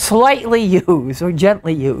slightly used or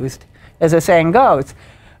gently used, as the saying goes.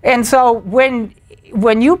 And so when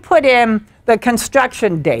you put in the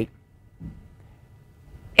construction date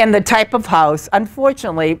and the type of house,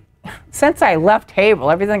 unfortunately, since I left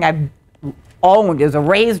Haverhill, everything I've owned is a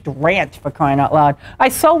raised ranch, for crying out loud. I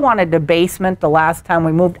so wanted a basement the last time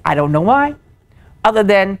we moved. I don't know why. Other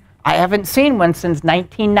than I haven't seen one since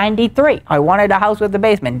 1993. I wanted a house with a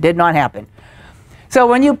basement. Did not happen. So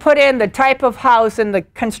when you put in the type of house and the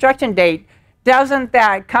construction date, doesn't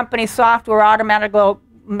that company software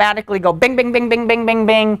automatically go bing, bing, bing, bing, bing, bing,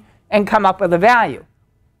 bing, and come up with a value,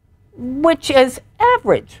 which is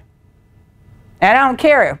average? And I don't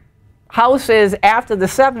care. Houses after the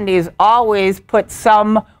 70s always put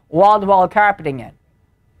some wall-to-wall carpeting in.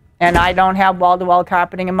 And I don't have wall-to-wall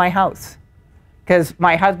carpeting in my house because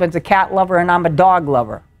my husband's a cat lover and I'm a dog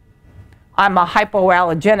lover. I'm a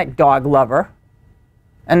hypoallergenic dog lover,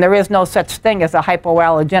 and there is no such thing as a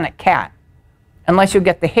hypoallergenic cat unless you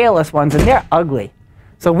get the hairless ones, and they're ugly.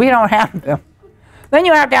 So we don't have them. Then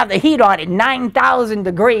you have to have the heat on at 9,000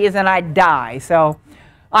 degrees and I die. So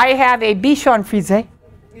I have a Bichon Frise,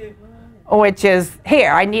 which is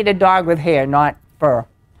hair. I need a dog with hair, not fur.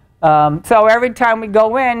 So every time we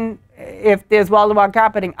go in, if there's wall-to-wall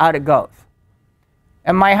carpeting, out it goes.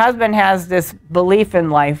 And my husband has this belief in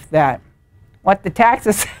life that what the tax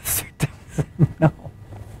assessor doesn't know.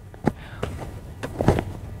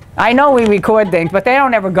 I know we record things, but they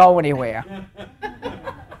don't ever go anywhere.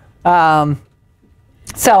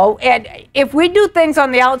 So if we do things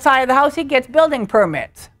on the outside of the house, he gets building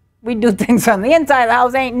permits. We do things on the inside of the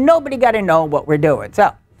house, ain't nobody got to know what we're doing.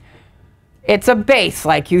 So it's a base,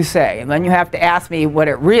 like you say, and then you have to ask me what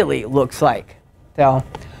it really looks like. So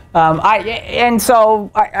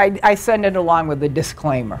I send it along with a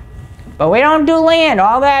disclaimer. But we don't do land,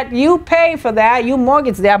 all that. You pay for that, you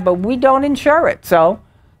mortgage that, but we don't insure it. So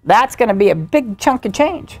that's going to be a big chunk of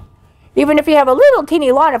change. Even if you have a little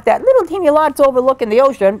teeny lot, if that little teeny lot's overlooking the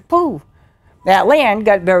ocean, poof, that land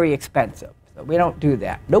got very expensive. So we don't do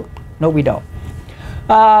that. Nope, no we don't.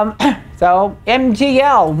 So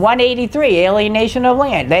MGL 183, alienation of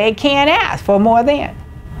land. They can't ask for more than.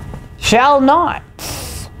 Shall not.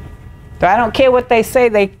 So I don't care what they say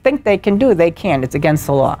they think they can do, they can't. It's against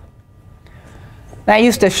the law. And I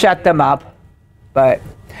used to shut them up, but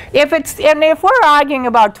if we're arguing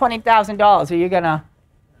about $20,000, are you gonna?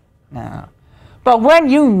 No. But when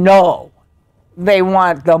you know they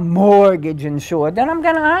want the mortgage insured, then I'm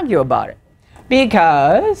gonna argue about it.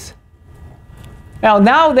 Because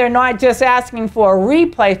now they're not just asking for a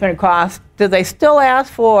replacement cost, do they still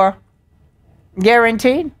ask for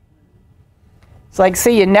guaranteed? It's like,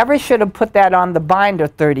 see, you never should have put that on the binder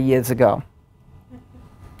 30 years ago.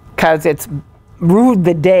 Because it's rued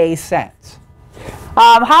the day since.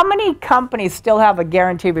 How many companies still have a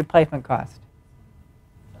guaranteed replacement cost?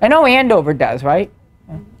 I know Andover does, right?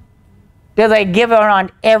 Do they give it on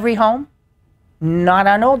every home? Not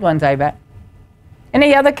on old ones, I bet.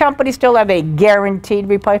 Any other companies still have a guaranteed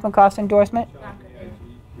replacement cost endorsement?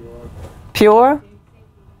 Pure?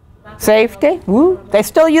 Safety? Woo. They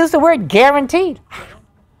still use the word guaranteed.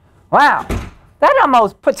 Wow. That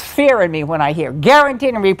almost puts fear in me when I hear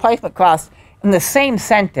guaranteed and replacement costs in the same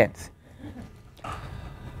sentence.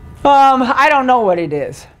 I don't know what it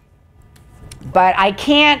is. But I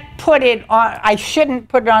can't put it on, I shouldn't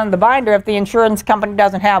put it on the binder if the insurance company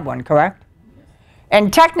doesn't have one, correct?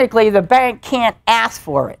 And technically the bank can't ask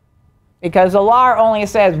for it because the law only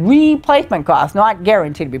says replacement costs, not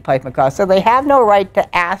guaranteed replacement costs. So they have no right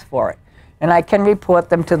to ask for it. And I can report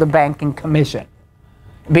them to the banking commission.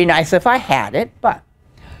 It'd be nice if I had it, but.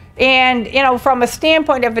 And, from a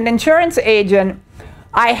standpoint of an insurance agent,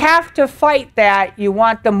 I have to fight that you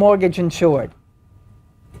want the mortgage insured.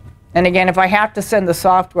 And again, if I have to send the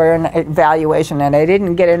software and evaluation and I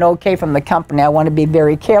didn't get an okay from the company, I want to be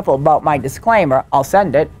very careful about my disclaimer. I'll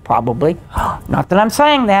send it, probably. Not that I'm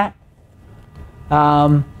saying that.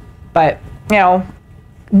 But, you know,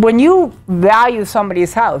 when you value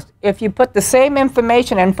somebody's house, if you put the same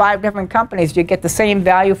information in 5 different companies, do you get the same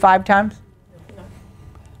value 5 times?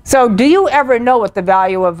 So do you ever know what the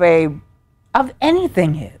value of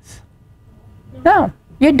anything is? No,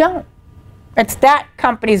 you don't. It's that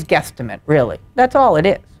company's guesstimate, really. That's all it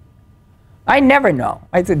is. I never know.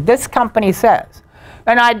 I said, this company says.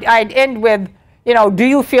 And I'd end with, you know, do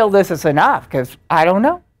you feel this is enough? Because I don't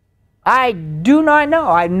know. I do not know.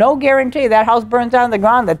 I have no guarantee that house burns down to the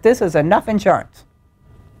ground that this is enough insurance.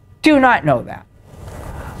 Do not know that.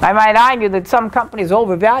 I might argue that some companies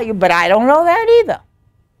overvalue, but I don't know that either.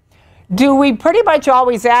 Do we pretty much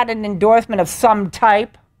always add an endorsement of some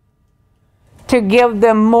type to give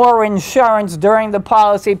them more insurance during the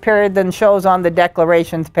policy period than shows on the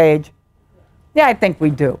declarations page? Yeah, I think we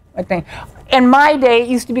do. I think in my day, it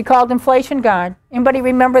used to be called Inflation Guard. Anybody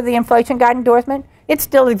remember the Inflation Guard endorsement? It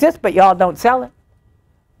still exists, but y'all don't sell it.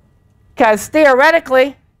 Because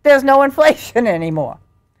theoretically, there's no inflation anymore.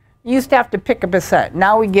 You used to have to pick a percent.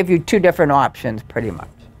 Now we give you 2 different options, pretty much.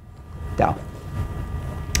 So,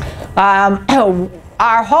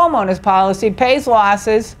 our homeowners policy pays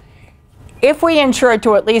losses if we insure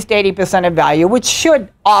to at least 80% of value, which should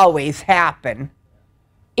always happen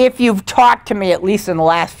if you've talked to me at least in the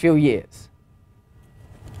last few years.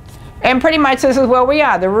 And pretty much this is where we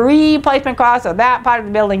are. The replacement cost of that part of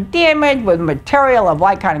the building damaged with material of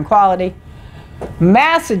like kind and quality.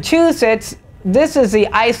 Massachusetts, this is the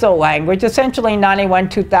ISO language, essentially 91,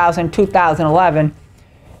 2000, 2011.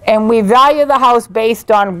 And we value the house based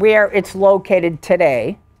on where it's located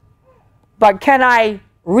today. But can I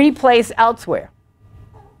replace elsewhere?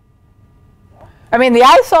 I mean, the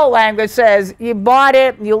ISO language says you bought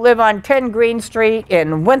it, you live on 10 Green Street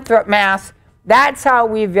in Winthrop, Mass. That's how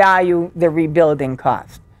we value the rebuilding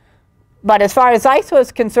cost. But as far as ISO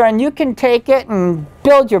is concerned, you can take it and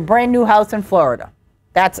build your brand new house in Florida.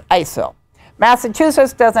 That's ISO.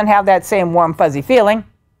 Massachusetts doesn't have that same warm, fuzzy feeling.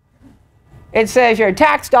 It says your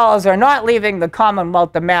tax dollars are not leaving the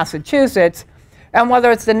Commonwealth of Massachusetts, and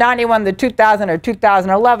whether it's the 91, the 2000, or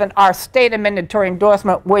 2011, our state of mandatory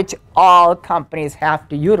endorsement, which all companies have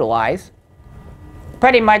to utilize,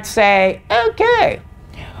 pretty much say, okay,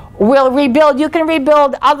 we'll rebuild. You can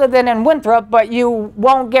rebuild other than in Winthrop, but you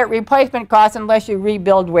won't get replacement costs unless you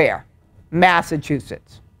rebuild where?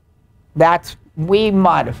 Massachusetts. We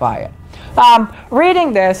modify it.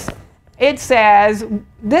 Reading this, it says,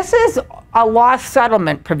 this is a loss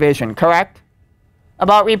settlement provision, correct?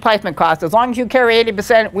 About replacement costs. As long as you carry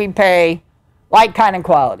 80%, we pay like, kind, and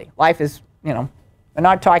quality. Life is, you know, we're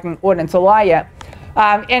not talking ordinance of law yet.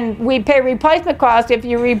 And we pay replacement costs if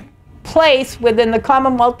you replace within the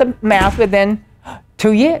Commonwealth of Mass within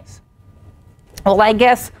 2 years. Well, I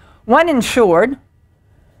guess when insured,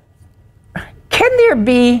 can there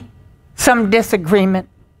be some disagreement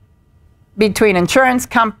between insurance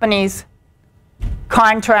companies,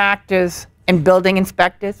 contractors, and building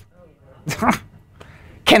inspectors?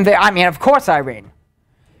 Can there? I mean, of course, Irene.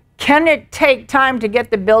 Can it take time to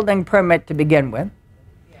get the building permit to begin with?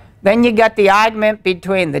 Yeah. Then you got the argument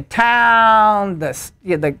between the town,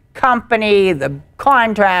 the company, the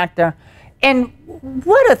contractor, and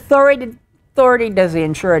what authority does the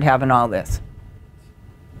insured have in all this?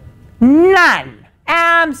 None.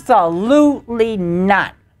 Absolutely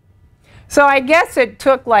none. So I guess it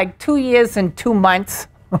took like 2 years and 2 months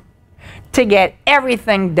to get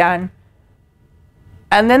everything done.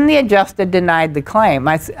 And then the adjuster denied the claim.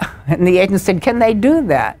 And the agent said, can they do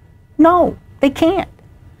that? No, they can't.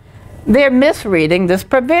 They're misreading this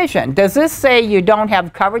provision. Does this say you don't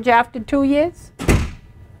have coverage after 2 years?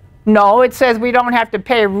 No, it says we don't have to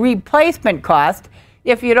pay replacement cost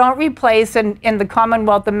if you don't replace in the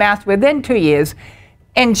Commonwealth of Mass within 2 years.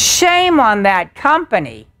 And shame on that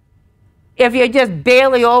company if you're just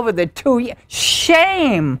barely over the 2 years.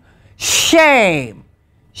 Shame, shame,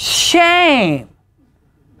 shame.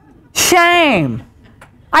 Shame.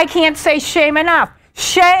 I can't say shame enough.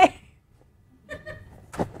 Shame.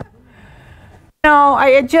 No,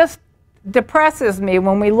 it just depresses me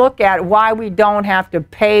when we look at why we don't have to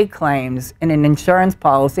pay claims in an insurance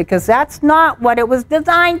policy, because that's not what it was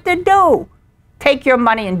designed to do. Take your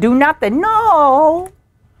money and do nothing. No.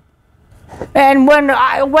 And when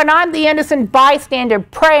I'm the innocent bystander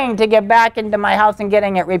praying to get back into my house and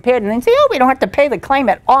getting it repaired, and then say, oh, we don't have to pay the claim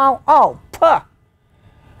at all. Oh, puh.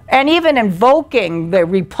 And even invoking the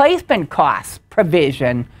replacement cost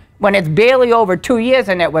provision when it's barely over 2 years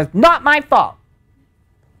and it was not my fault.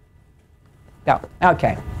 No,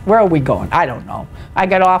 okay. Where are we going? I don't know. I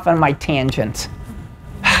got off on my tangents.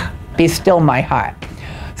 Be still my heart.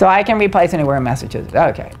 So I can replace anywhere in Massachusetts.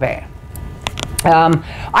 Okay, bam.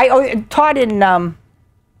 I taught in,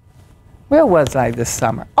 where was I this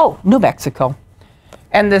summer? Oh, New Mexico.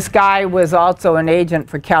 And this guy was also an agent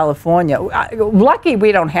for California. Lucky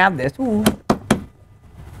we don't have this. Ooh.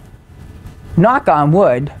 Knock on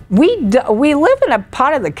wood. We live in a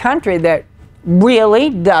part of the country that really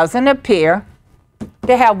doesn't appear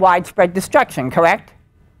to have widespread destruction, correct?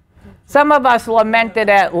 Some of us lamented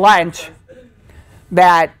at lunch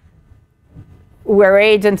that we're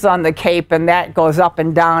agents on the Cape and that goes up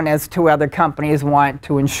and down as two other companies want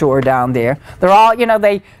to insure down there. They're all, you know,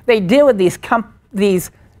 they deal with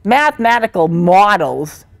these mathematical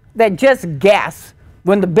models that just guess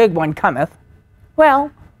when the big one cometh.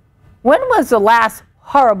 Well, when was the last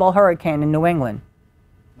horrible hurricane in New England?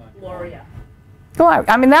 Gloria.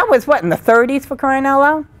 I mean, that was what, in the 30s, for crying out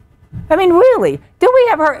loud? I mean, really,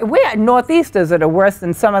 we had northeasters that are worse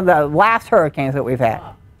than some of the last hurricanes that we've had.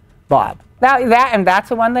 Bob. And that's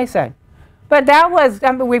the one they said. But that was,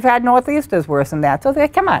 I mean, we've had northeasters worse than that. So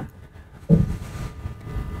come on.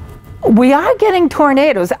 We are getting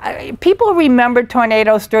tornadoes. People remember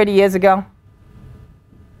tornadoes 30 years ago?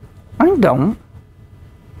 I don't.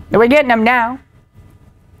 We're getting them now.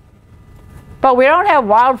 But we don't have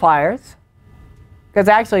wildfires. Because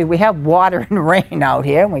actually we have water and rain out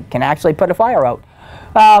here, and we can actually put a fire out.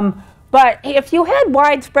 But if you had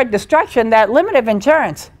widespread destruction, that limit of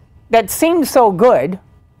insurance that seemed so good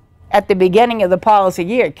at the beginning of the policy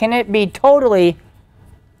year, can it be totally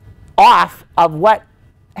off of what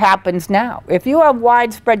happens now? If you have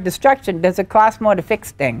widespread destruction, does it cost more to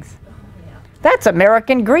fix things? Yeah. That's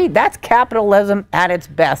American greed. That's capitalism at its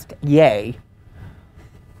best. Yay.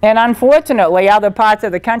 And unfortunately, other parts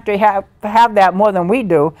of the country have that more than we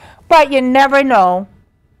do. But you never know.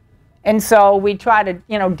 And so we try to,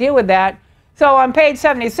 deal with that. So on page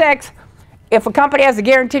 76, if a company has a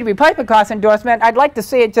guaranteed replacement cost endorsement, I'd like to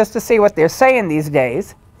see it just to see what they're saying these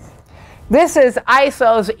days. This is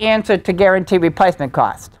ISO's answer to guaranteed replacement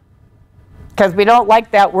cost. Because we don't like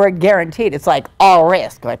that word guaranteed. It's like all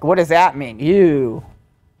risk. Like, what does that mean? You.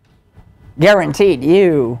 Guaranteed,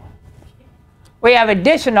 you. We have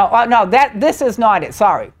additional, oh no, this is not it,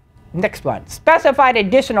 sorry. Next one, specified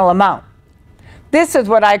additional amount. This is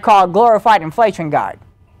what I call glorified inflation guard.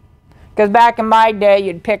 Because back in my day,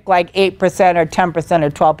 you'd pick like 8% or 10% or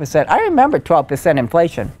 12%. I remember 12%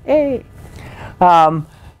 inflation. Hey.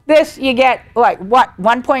 This you get like what,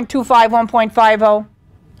 1.25, 1.50?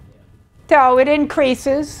 So it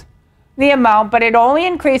increases the amount, but it only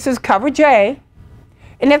increases coverage A.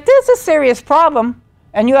 And if there's a serious problem,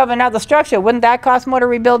 and you have another structure, wouldn't that cost more to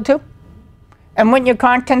rebuild too? And wouldn't your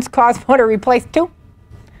contents cost more to replace too?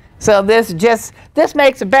 So this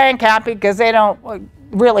makes a bank happy because they don't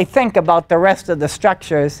really think about the rest of the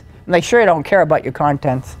structures. And they sure don't care about your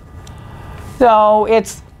contents. So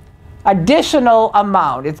it's additional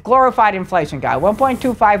amount. It's glorified inflation guide,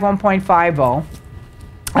 1.25, 1.50.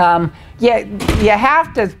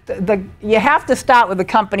 You have to start with the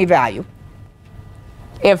company value.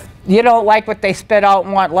 If you don't like what they spit out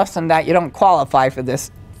and want less than that, you don't qualify for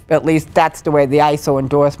this. At least that's the way the ISO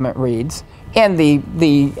endorsement reads in the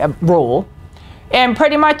rule. And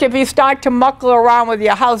pretty much if you start to muckle around with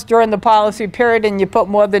your house during the policy period and you put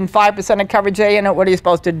more than 5% of coverage A in it, what are you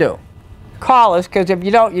supposed to do? Call us, because if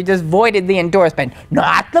you don't, you just voided the endorsement.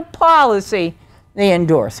 Not the policy, the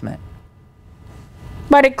endorsement.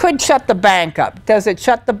 But it could shut the bank up. Does it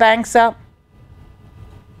shut the banks up?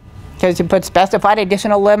 Because you put specified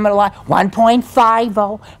additional limit line,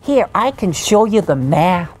 1.50. Here, I can show you the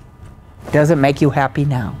math. Does it make you happy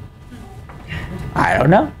now? I don't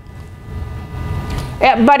know.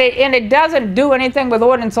 Yeah, but it doesn't do anything with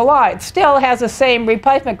ordinance or law. It still has the same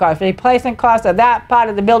replacement cost. Replacement cost of that part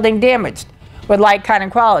of the building damaged with like, kind,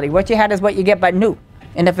 and quality. What you had is what you get but new.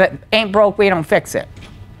 And if it ain't broke, we don't fix it.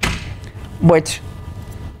 Which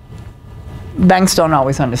banks don't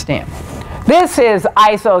always understand. This is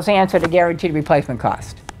ISO's answer to guaranteed replacement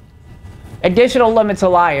cost. Additional limits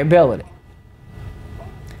of liability.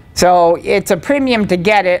 So it's a premium to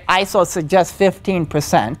get it. ISO suggests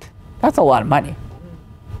 15%. That's a lot of money.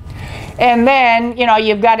 And then,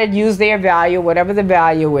 you've got to use their value, whatever the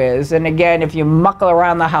value is. And again, if you muckle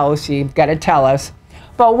around the house, you've got to tell us.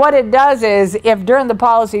 But what it does is, if during the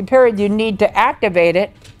policy period you need to activate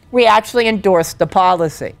it, we actually endorse the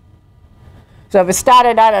policy. So if it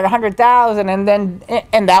started out at 100,000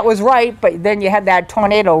 and that was right, but then you had that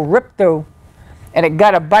tornado rip through and it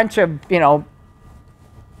got a bunch of,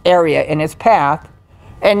 area in its path,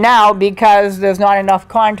 And now, because there's not enough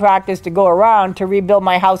contractors to go around, to rebuild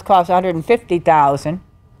my house costs $150,000.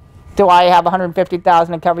 Do I have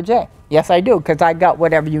 $150,000 in coverage A? Yes, I do, because I got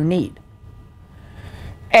whatever you need.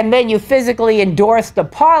 And then you physically endorse the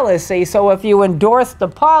policy. So if you endorse the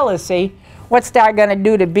policy, what's that going to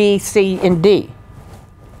do to B, C, and D?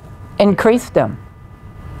 Increase them.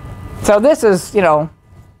 So this is, you know,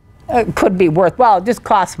 it could be worthwhile. It just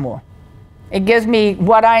costs more. It gives me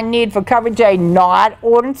what I need for coverage A, not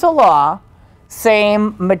ordinance of law,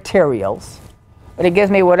 same materials. But it gives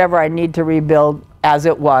me whatever I need to rebuild as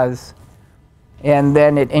it was. And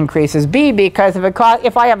then it increases B, because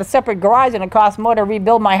if I have a separate garage and it costs more to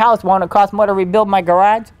rebuild my house, won't it cost more to rebuild my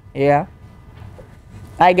garage? Yeah.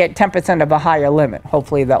 I get 10% of a higher limit.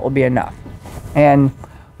 Hopefully that will be enough. And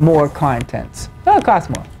more contents. That'll cost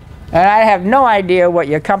more. And I have no idea what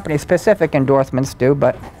your company's specific endorsements do,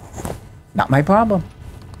 but not my problem.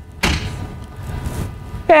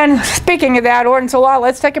 And speaking of that, ordinance of law,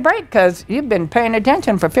 let's take a break, because you've been paying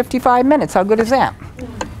attention for 55 minutes. How good is that?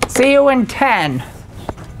 See you in 10.